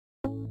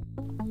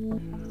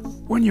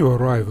When you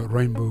arrive at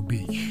Rainbow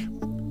Beach,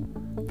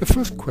 the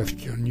first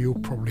question you'll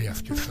probably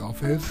ask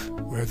yourself is,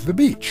 where's the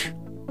beach?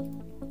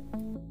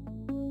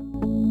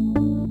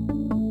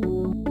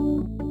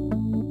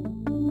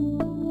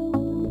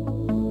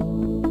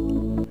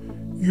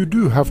 You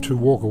do have to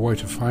walk away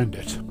to find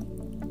it,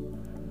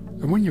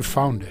 and when you've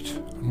found it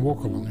and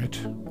walk along it,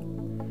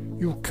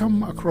 you'll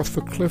come across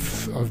the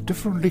cliffs of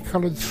differently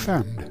coloured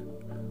sand,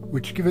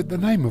 which give it the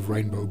name of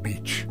Rainbow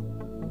Beach.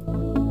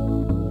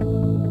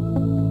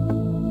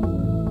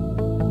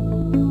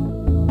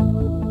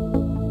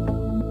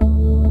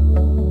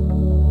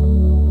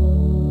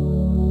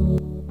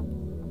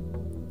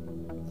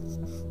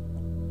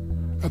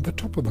 At the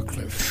top of the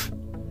cliffs,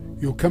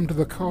 you'll come to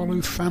the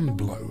Karlu Sand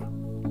Blow,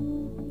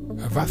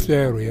 a vast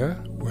area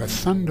where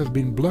sand has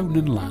been blown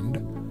inland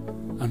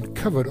and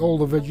covered all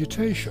the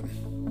vegetation.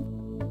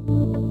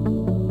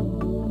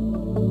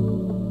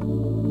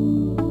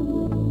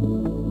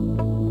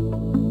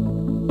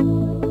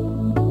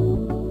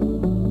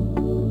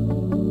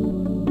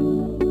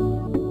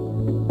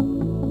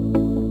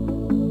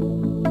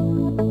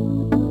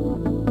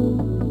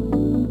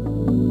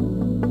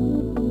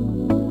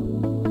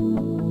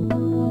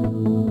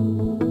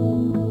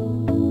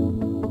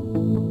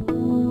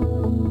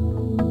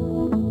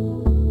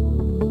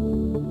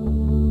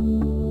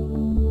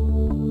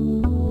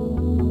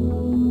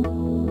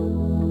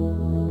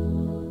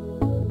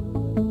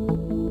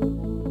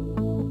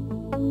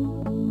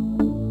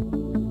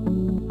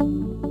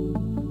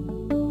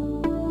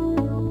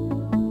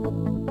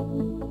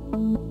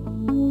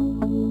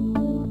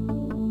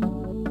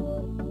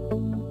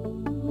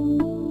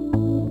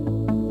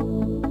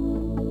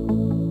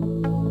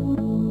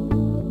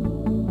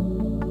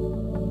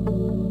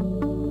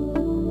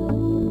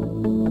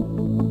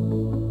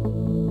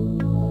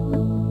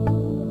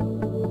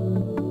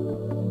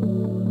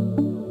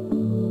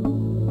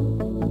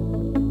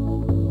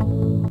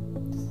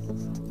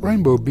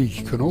 Rainbow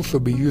Beach can also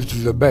be used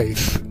as a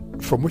base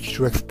from which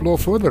to explore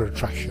further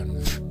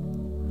attractions.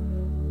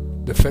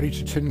 The ferry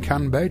to Tin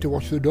Can Bay to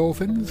watch the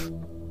dolphins,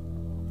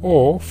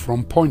 or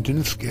from Point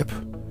Inskip,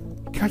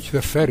 catch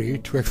the ferry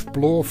to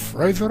explore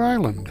Fraser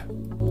Island.